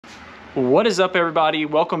What is up, everybody?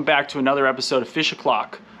 Welcome back to another episode of Fish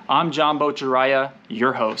O'Clock. I'm John Bojaraya,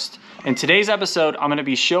 your host. In today's episode, I'm going to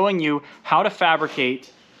be showing you how to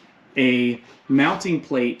fabricate a mounting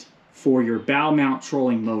plate for your bow mount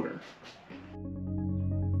trolling motor.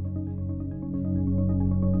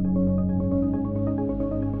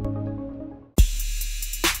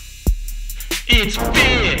 It's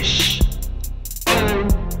Fish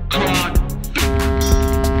O'Clock.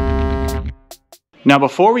 Now,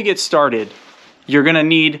 before we get started, you're going to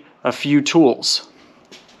need a few tools.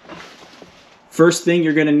 First thing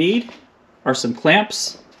you're going to need are some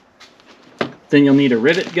clamps. Then you'll need a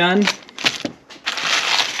rivet gun,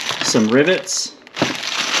 some rivets,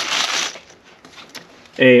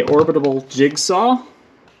 a orbitable jigsaw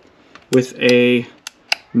with a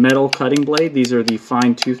metal cutting blade. These are the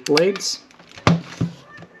fine tooth blades.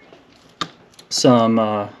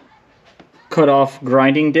 Some cut-off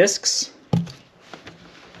grinding discs,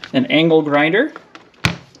 an angle grinder,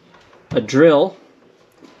 a drill,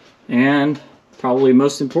 and probably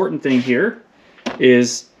most important thing here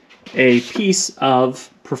is a piece of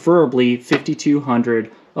preferably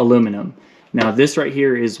 5200 aluminum. Now this right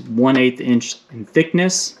here is 1/8 inch in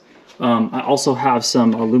thickness. I also have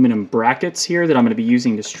some aluminum brackets here that I'm going to be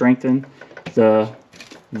using to strengthen the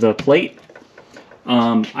plate.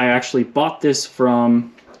 I actually bought this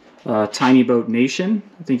from Tiny Boat Nation.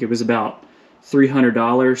 I think it was about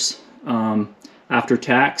 $300 after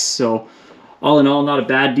tax. So all in all, not a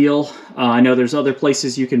bad deal. I know there's other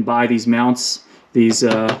places you can buy these mounts, these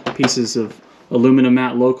pieces of aluminum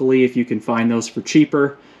mat locally. If you can find those for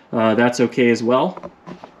cheaper, that's okay as well.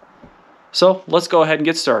 So let's go ahead and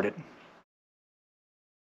get started.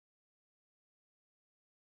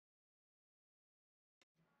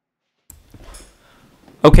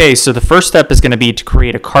 Okay, so the first step is going to be to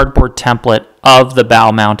create a cardboard template of the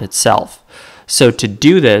bow mount itself. So to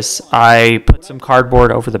do this, I put some cardboard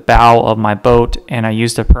over the bow of my boat and I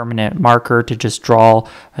used a permanent marker to just draw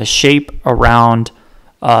a shape around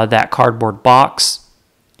that cardboard box.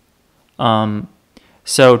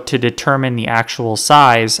 So to determine the actual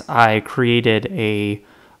size, I created a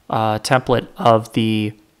template of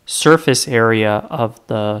the surface area of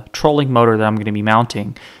the trolling motor that I'm going to be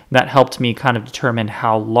mounting. That helped me kind of determine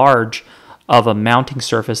how large of a mounting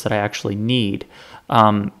surface that I actually need.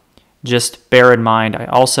 Just bear in mind, I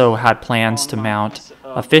also had plans to mount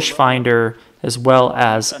a fish finder as well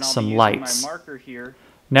as some lights.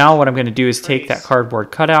 Now what I'm going to do is take that cardboard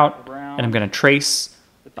cutout and I'm going to trace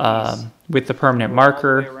with the permanent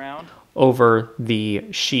marker over the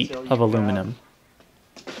sheet of aluminum.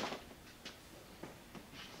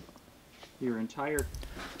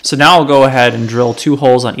 So now I'll go ahead and drill 2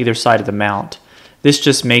 holes on either side of the mount. This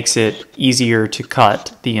just makes it easier to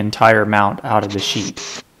cut the entire mount out of the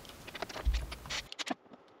sheet.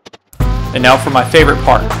 And now for my favorite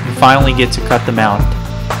part, we finally get to cut the mount.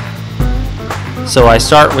 So I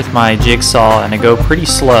start with my jigsaw and I go pretty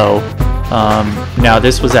slow. Now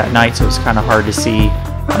this was at night, so it's kind of hard to see.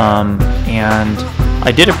 And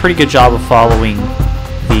I did a pretty good job of following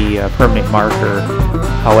the permanent marker.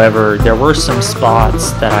 However, there were some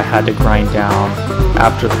spots that I had to grind down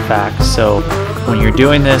after the fact. So when you're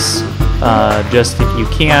doing this, just if you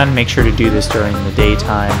can, make sure to do this during the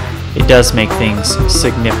daytime. It does make things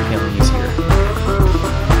significantly easier.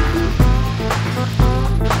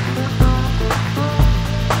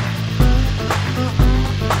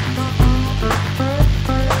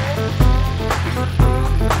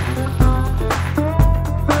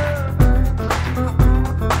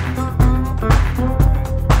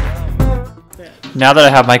 Now that I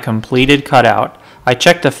have my completed cutout, I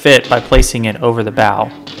check the fit by placing it over the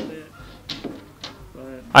bow.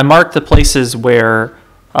 I mark the places where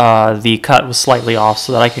the cut was slightly off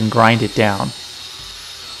so that I can grind it down.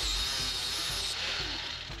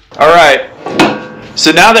 Alright,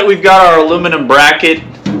 so now that we've got our aluminum bracket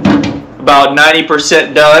about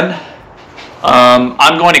 90% done,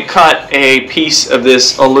 I'm going to cut a piece of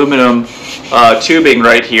this aluminum tubing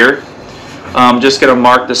right here. I'm just going to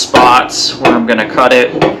mark the spots where I'm going to cut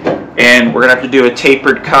it, and we're going to have to do a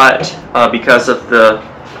tapered cut because of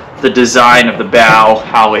the design of the bow,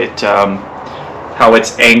 how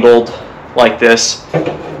it's angled like this.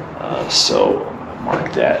 So I'm going to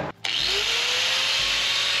mark that.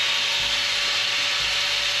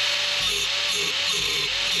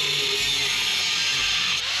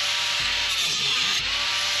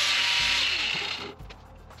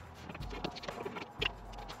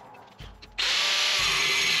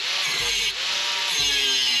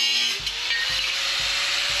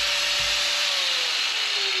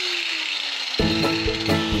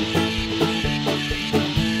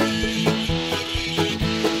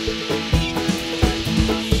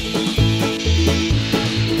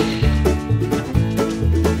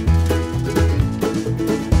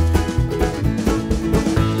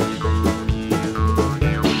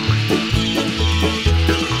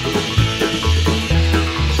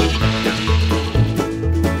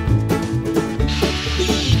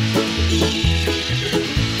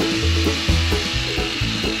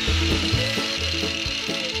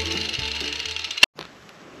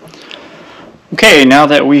 Okay, now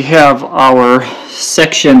that we have our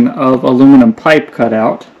section of aluminum pipe cut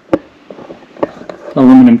out,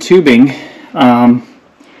 aluminum tubing, I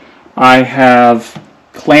have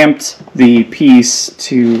clamped the piece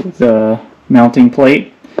to the mounting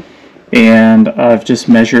plate, and I've just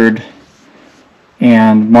measured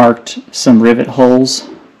and marked some rivet holes.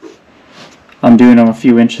 I'm doing them a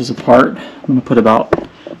few inches apart. I'm going to put about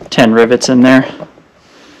 10 rivets in there.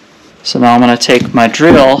 So now I'm going to take my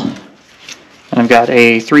drill, and I've got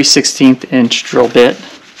a 3/16 inch drill bit.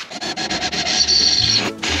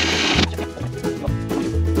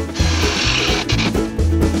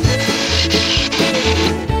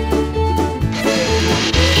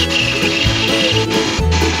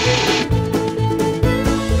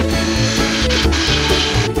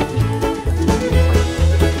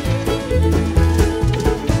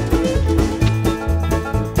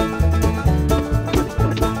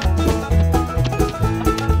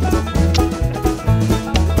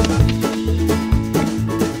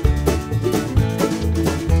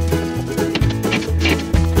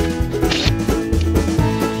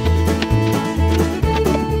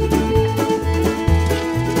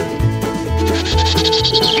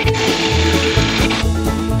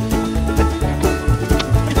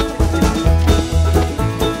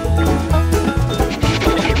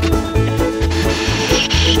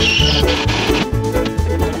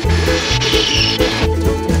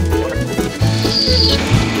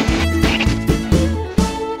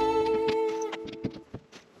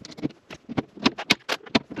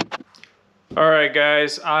 Alright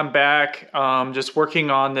guys, I'm back. Just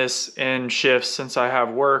working on this in shifts since I have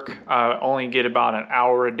work. I only get about an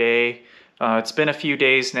hour a day. It's been a few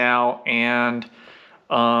days now, and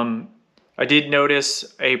I did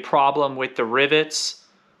notice a problem with the rivets.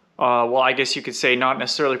 Well, I guess you could say not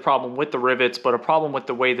necessarily a problem with the rivets, but a problem with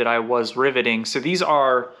the way that I was riveting. So these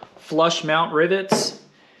are flush mount rivets,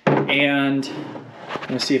 and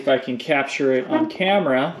let's see if I can capture it on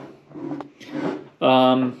camera.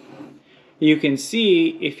 You can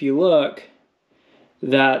see, if you look,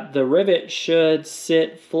 that the rivet should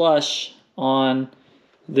sit flush on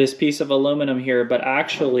this piece of aluminum here, but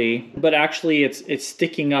actually it's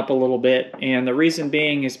sticking up a little bit, and the reason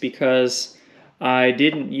being is because I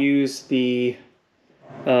didn't use the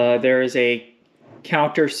there is a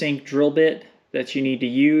countersink drill bit that you need to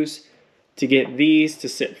use to get these to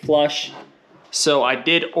sit flush. So I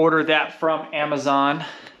did order that from Amazon,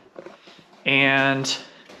 and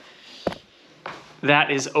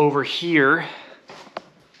that is over here.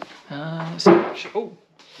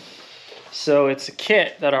 So it's a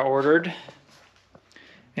kit that I ordered,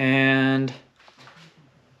 and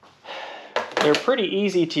they're pretty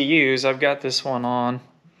easy to use. I've got this one on.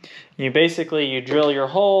 You drill your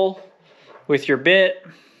hole with your bit,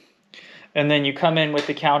 and then you come in with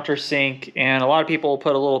the countersink, and a lot of people will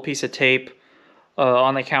put a little piece of tape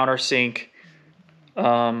on the countersink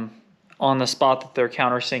on the spot that they're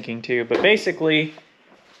countersinking to. But basically,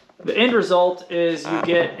 the end result is you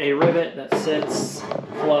get a rivet that sits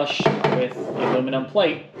flush with the aluminum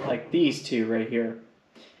plate, like these two right here.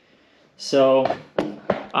 So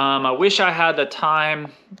I wish I had the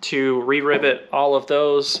time to re-rivet all of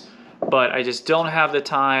those, but I just don't have the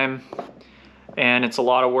time, and it's a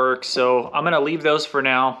lot of work. So I'm going to leave those for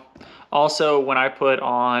now. Also, when I put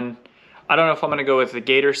on, I don't know if I'm going to go with the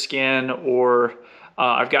gator skin, or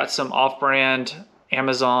I've got some off-brand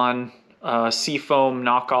Amazon seafoam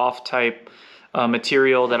knockoff type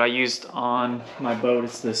material that I used on my boat.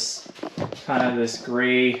 It's this kind of this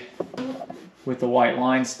gray with the white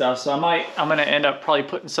line stuff. So I'm going to end up probably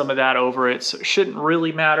putting some of that over it. So it shouldn't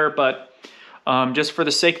really matter, but just for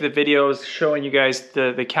the sake of the video, showing you guys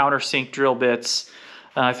the countersink drill bits.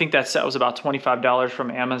 I think that set was about $25 from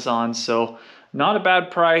Amazon. So not a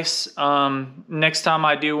bad price. Next time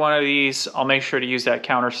I do one of these, I'll make sure to use that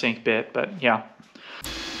countersink bit, but yeah.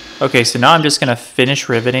 Okay, so now I'm just gonna finish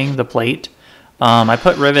riveting the plate. I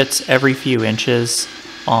put rivets every few inches,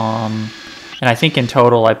 and I think in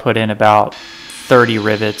total I put in about 30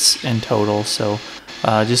 rivets in total. So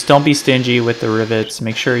just don't be stingy with the rivets.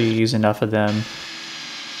 Make sure you use enough of them.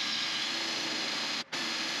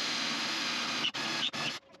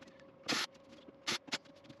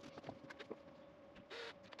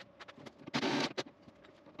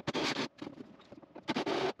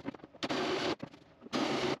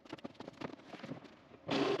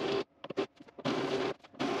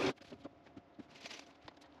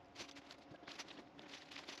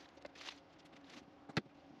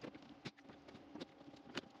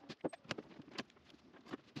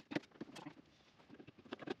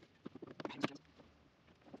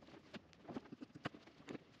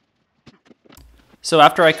 So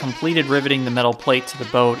after I completed riveting the metal plate to the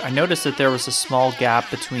boat, I noticed that there was a small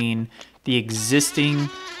gap between the existing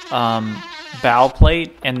bow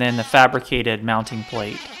plate and then the fabricated mounting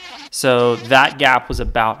plate. So that gap was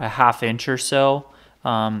about a ½ inch or so.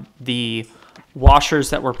 The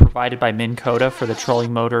washers that were provided by Minn Kota for the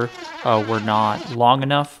trolling motor were not long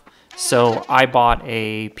enough. So I bought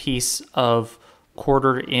a piece of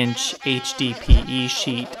 1/4 inch HDPE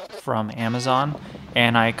sheet from Amazon,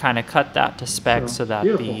 and I kind of cut that to spec so that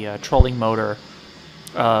the trolling motor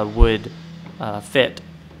would fit.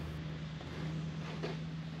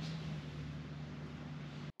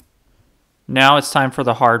 Now it's time for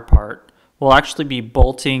the hard part. We'll actually be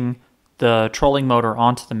bolting the trolling motor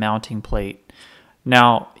onto the mounting plate.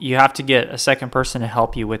 Now you have to get a second person to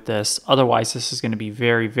help you with this, otherwise this is going to be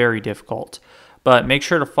very, very difficult. But make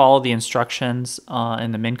sure to follow the instructions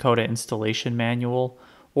in the Minn Kota installation manual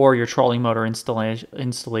or your trolling motor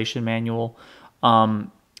installation manual.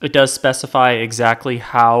 It does specify exactly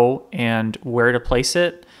how and where to place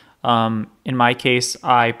it. In my case,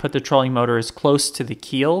 I put the trolling motor as close to the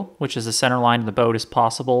keel, which is the center line of the boat, as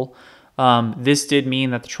possible. This did mean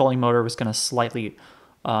that the trolling motor was going to slightly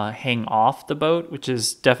hang off the boat, which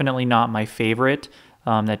is definitely not my favorite.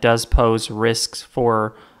 That does pose risks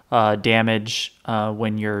for damage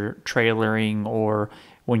when you're trailering or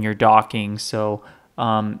when you're docking. So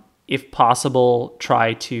if possible,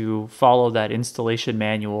 try to follow that installation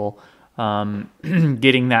manual,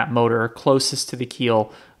 getting that motor closest to the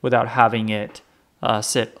keel without having it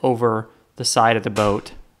sit over the side of the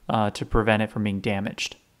boat to prevent it from being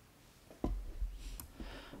damaged.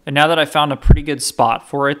 And now that I found a pretty good spot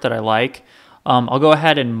for it that I like, I'll go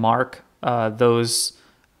ahead and mark those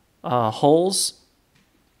holes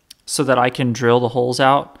so that I can drill the holes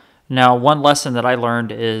out. Now, one lesson that I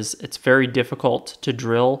learned is it's very difficult to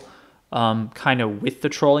drill kind of with the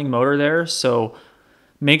trolling motor there. So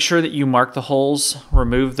make sure that you mark the holes,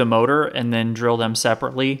 remove the motor, and then drill them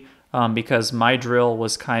separately, because my drill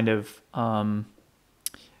was kind of,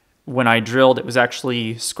 when I drilled, it was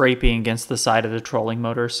actually scraping against the side of the trolling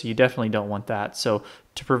motor, so you definitely don't want that. So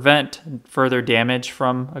to prevent further damage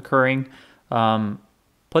from occurring,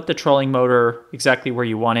 put the trolling motor exactly where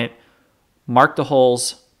you want it, mark the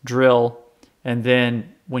holes, drill, and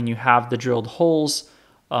then when you have the drilled holes,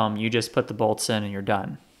 you just put the bolts in and you're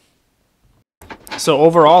done. So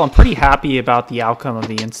overall, I'm pretty happy about the outcome of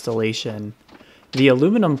the installation. The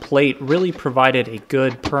aluminum plate really provided a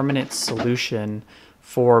good permanent solution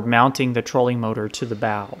for mounting the trolling motor to the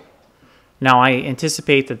bow. Now, I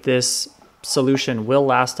anticipate that this solution will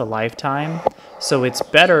last a lifetime, so it's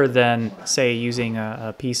better than, say, using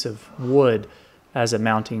a piece of wood as a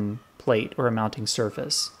mounting plate or a mounting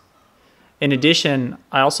surface. In addition,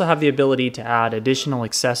 I also have the ability to add additional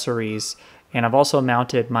accessories, and I've also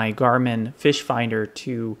mounted my Garmin fish finder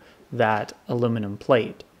to that aluminum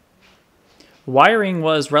plate. Wiring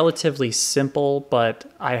was relatively simple,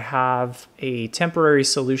 but I have a temporary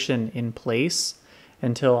solution in place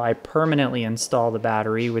until I permanently install the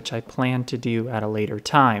battery, which I plan to do at a later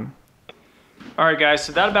time. Alright guys,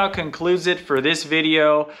 so that about concludes it for this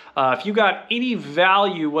video. If you got any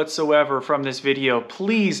value whatsoever from this video,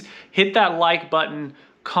 please hit that like button,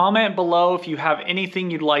 comment below if you have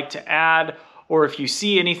anything you'd like to add, or if you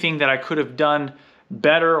see anything that I could have done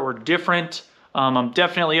better or different. I'm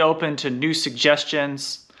definitely open to new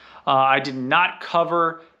suggestions. I did not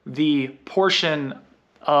cover the portion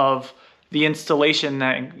of the installation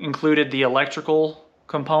that included the electrical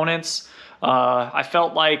components. I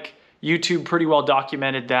felt like YouTube pretty well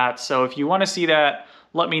documented that, so if you want to see that,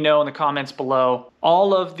 let me know in the comments below.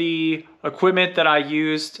 All of the equipment that I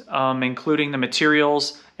used, including the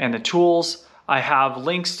materials and the tools, I have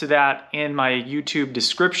links to that in my YouTube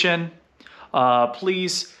description.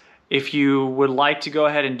 Please, if you would like to go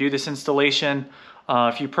ahead and do this installation,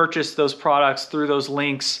 if you purchase those products through those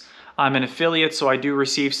links, I'm an affiliate, so I do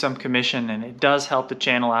receive some commission, and it does help the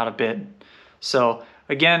channel out a bit. So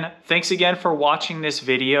again, thanks again for watching this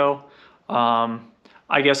video.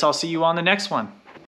 I guess I'll see you on the next one.